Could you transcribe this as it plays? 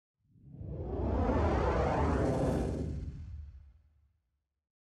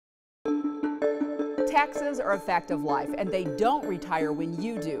Taxes are a fact of life, and they don't retire when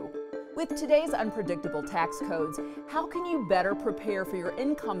you do. With today's unpredictable tax codes, how can you better prepare for your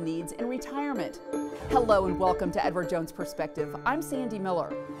income needs in retirement? Hello and welcome to Edward Jones Perspective. I'm Sandy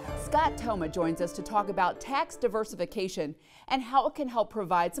Miller. Scott Thoma joins us to talk about tax diversification and how it can help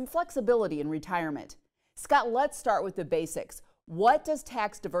provide some flexibility in retirement. Scott, let's start with the basics. What does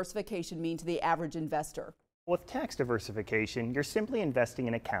tax diversification mean to the average investor? With tax diversification, you're simply investing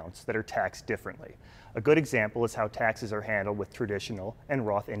in accounts that are taxed differently. A good example is how taxes are handled with traditional and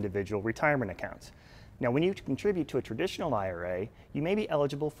Roth Individual Retirement Accounts. Now, when you contribute to a traditional IRA, you may be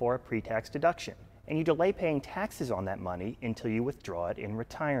eligible for a pretax deduction, and you delay paying taxes on that money until you withdraw it in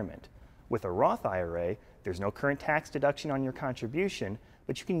retirement. With a Roth IRA, there's no current tax deduction on your contribution,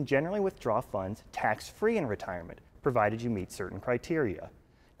 but you can generally withdraw funds tax-free in retirement, provided you meet certain criteria.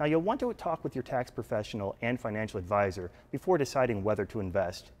 Now, you'll want to talk with your tax professional and financial advisor before deciding whether to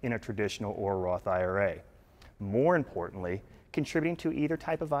invest in a traditional or Roth IRA. More importantly, contributing to either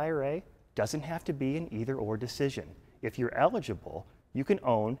type of IRA doesn't have to be an either-or decision. If you're eligible, you can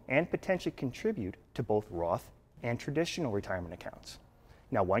own and potentially contribute to both Roth and traditional retirement accounts.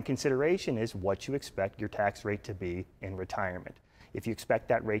 Now, one consideration is what you expect your tax rate to be in retirement. If you expect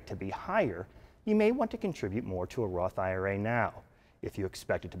that rate to be higher, you may want to contribute more to a Roth IRA now. If you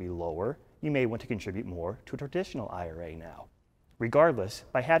expect it to be lower, you may want to contribute more to a traditional IRA now. Regardless,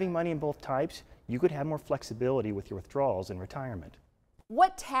 by having money in both types, you could have more flexibility with your withdrawals in retirement.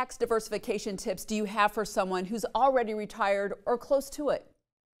 What tax diversification tips do you have for someone who's already retired or close to it?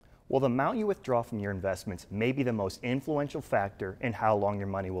 Well, the amount you withdraw from your investments may be the most influential factor in how long your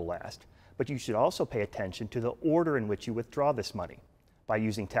money will last, but you should also pay attention to the order in which you withdraw this money. By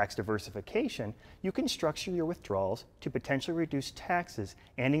using tax diversification, you can structure your withdrawals to potentially reduce taxes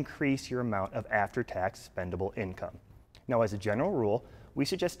and increase your amount of after-tax spendable income. Now, as a general rule, we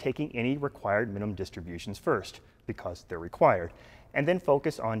suggest taking any required minimum distributions first, because they're required, and then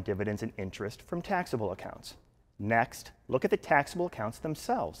focus on dividends and interest from taxable accounts. Next, look at the taxable accounts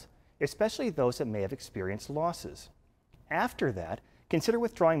themselves, especially those that may have experienced losses. After that, consider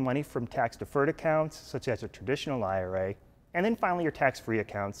withdrawing money from tax-deferred accounts, such as a traditional IRA, and then finally your tax-free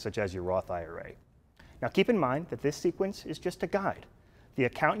accounts, such as your Roth IRA. Now, keep in mind that this sequence is just a guide. The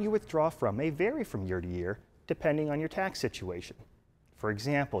account you withdraw from may vary from year to year, depending on your tax situation. For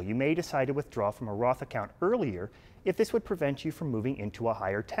example, you may decide to withdraw from a Roth account earlier if this would prevent you from moving into a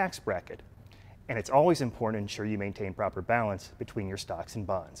higher tax bracket. And it's always important to ensure you maintain proper balance between your stocks and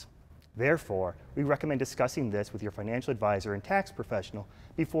bonds. Therefore, we recommend discussing this with your financial advisor and tax professional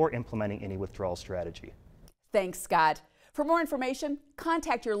before implementing any withdrawal strategy. Thanks, Scott. For more information,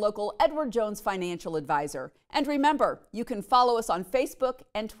 contact your local Edward Jones financial advisor. And remember, you can follow us on Facebook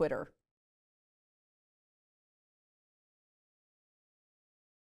and Twitter.